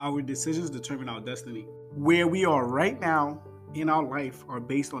Our decisions determine our destiny. Where we are right now in our life are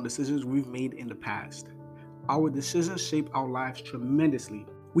based on decisions we've made in the past. Our decisions shape our lives tremendously.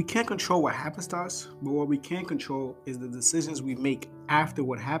 We can't control what happens to us, but what we can control is the decisions we make after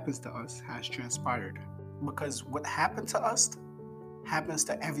what happens to us has transpired. Because what happened to us happens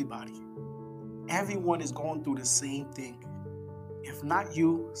to everybody. Everyone is going through the same thing. If not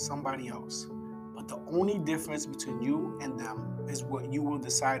you, somebody else. But the only difference between you and them is what you will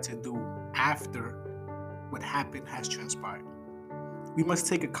decide to do after what happened has transpired. We must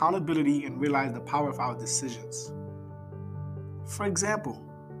take accountability and realize the power of our decisions. For example,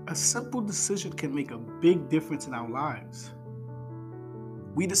 a simple decision can make a big difference in our lives.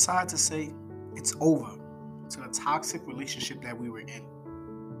 We decide to say it's over to the toxic relationship that we were in.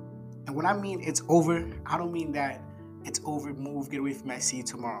 And when I mean it's over, I don't mean that it's over, move, get away from me, I see you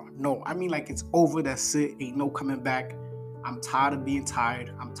tomorrow. No, I mean like it's over, that's it, ain't no coming back. I'm tired of being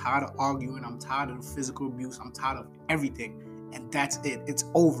tired. I'm tired of arguing. I'm tired of the physical abuse. I'm tired of everything. And that's it. It's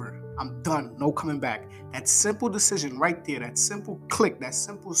over. I'm done. No coming back. That simple decision right there, that simple click, that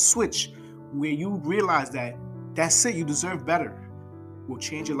simple switch where you realize that that's it, you deserve better, will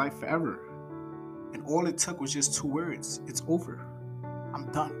change your life forever. And all it took was just 2 words. It's over.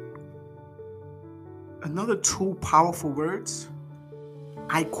 I'm done. Another 2 powerful words,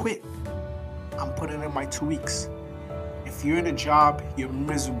 I quit. I'm putting in my 2 weeks. If you're in a job, you're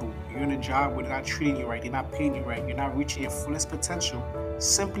miserable. You're in a job where they're not treating you right, they're not paying you right, you're not reaching your fullest potential,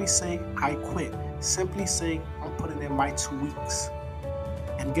 simply say, I quit. Simply say, I'm putting in my 2 weeks.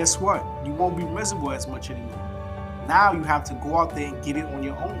 And guess what? You won't be miserable as much anymore. Now you have to go out there and get it on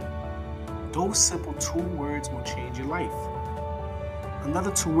your own. Those simple 2 words will change your life.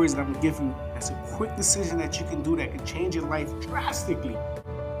 Another 2 words that I'm going to give you, that's a quick decision that you can do that can change your life drastically.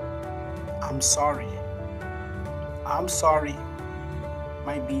 I'm sorry. I'm sorry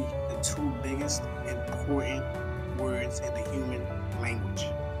might be the 2 biggest important words in the human language.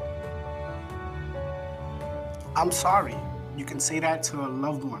 I'm sorry. You can say that to a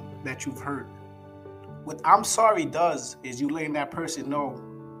loved one that you've hurt. What I'm sorry does is you letting that person know,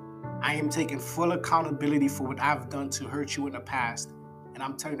 I am taking full accountability for what I've done to hurt you in the past. And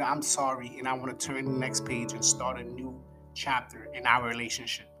I'm telling you I'm sorry, and I want to turn the next page and start a new chapter in our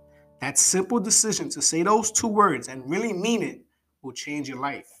relationship. That simple decision to say those 2 words and really mean it will change your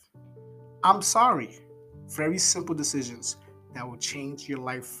life. I'm sorry. Very simple decisions that will change your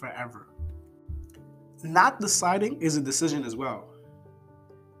life forever. Not deciding is a decision as well.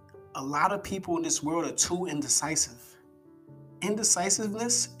 A lot of people in this world are too indecisive.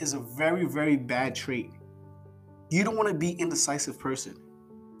 Indecisiveness is a very, very bad trait. You don't want to be an indecisive person.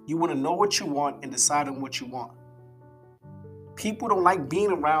 You want to know what you want and decide on what you want. People don't like being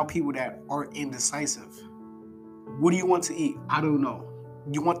around people that are indecisive. What do you want to eat? I don't know.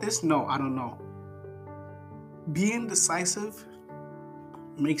 You want this? No, I don't know. Being decisive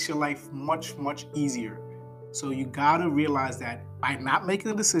makes your life much, much easier. So you gotta realize that by not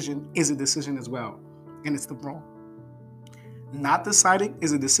making a decision is a decision as well, and it's the wrong. Not deciding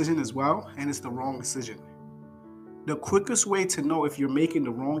is a decision as well, and it's the wrong decision. The quickest way to know if you're making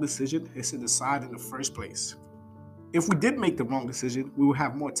the wrong decision is to decide in the first place. If we did make the wrong decision, we will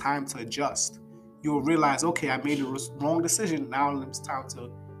have more time to adjust. You will realize, okay, I made the wrong decision. Now it's time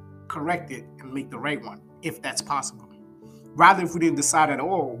to correct it and make the right one, if that's possible. Rather, if we didn't decide at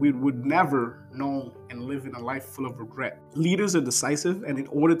all, we would never know and live in a life full of regret. Leaders are decisive, and in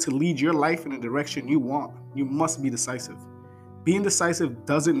order to lead your life in the direction you want, you must be decisive. Being decisive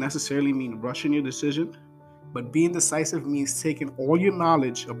doesn't necessarily mean rushing your decision, but being decisive means taking all your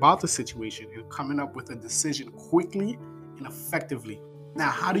knowledge about the situation and coming up with a decision quickly and effectively. Now,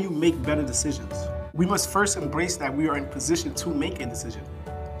 how do you make better decisions? We must first embrace that we are in position to make a decision.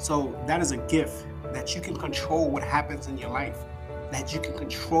 So that is a gift that you can control what happens in your life, that you can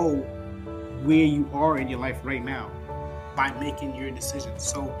control where you are in your life right now by making your decisions.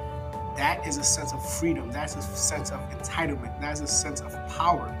 So that is a sense of freedom. That's a sense of entitlement. That's a sense of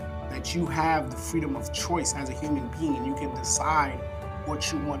power, that you have the freedom of choice as a human being, and you can decide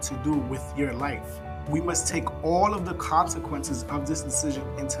what you want to do with your life. We must take all of the consequences of this decision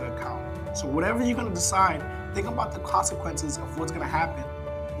into account. So whatever you're going to decide, think about the consequences of what's going to happen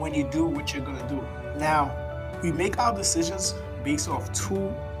when you do what you're going to do. Now, we make our decisions based off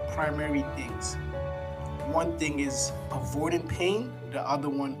 2 primary things. One thing is avoiding pain. The other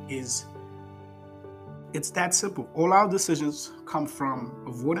one is, it's that simple. All our decisions come from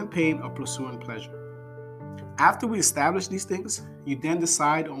avoiding pain or pursuing pleasure. After we establish these things, you then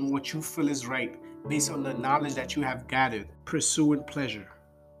decide on what you feel is right based on the knowledge that you have gathered, pursuing pleasure.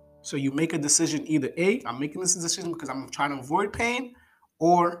 So you make a decision, either A, I'm making this decision because I'm trying to avoid pain,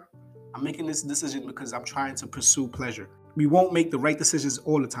 Or I'm making this decision because I'm trying to pursue pleasure. We won't make the right decisions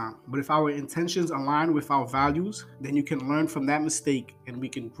all the time, but if our intentions align with our values, then you can learn from that mistake and we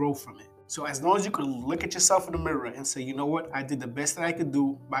can grow from it. So as long as you can look at yourself in the mirror and say, you know what, I did the best that I could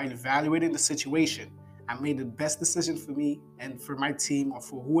do by evaluating the situation. I made the best decision for me and for my team or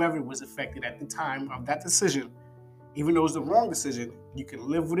for whoever was affected at the time of that decision. Even though it's the wrong decision, you can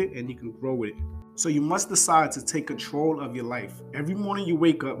live with it and you can grow with it. So you must decide to take control of your life. Every morning you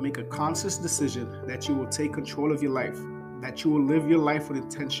wake up, make a conscious decision that you will take control of your life, that you will live your life with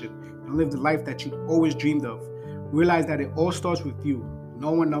intention and live the life that you always dreamed of. Realize that it all starts with you,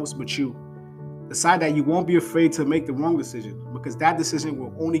 no one else but you. Decide that you won't be afraid to make the wrong decision because that decision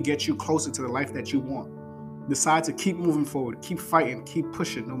will only get you closer to the life that you want. Decide to keep moving forward, keep fighting, keep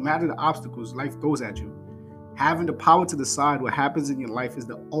pushing, no matter the obstacles life throws at you. Having the power to decide what happens in your life is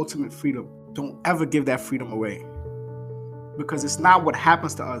the ultimate freedom. Don't ever give that freedom away. Because it's not what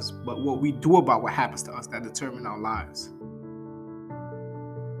happens to us, but what we do about what happens to us that determine our lives.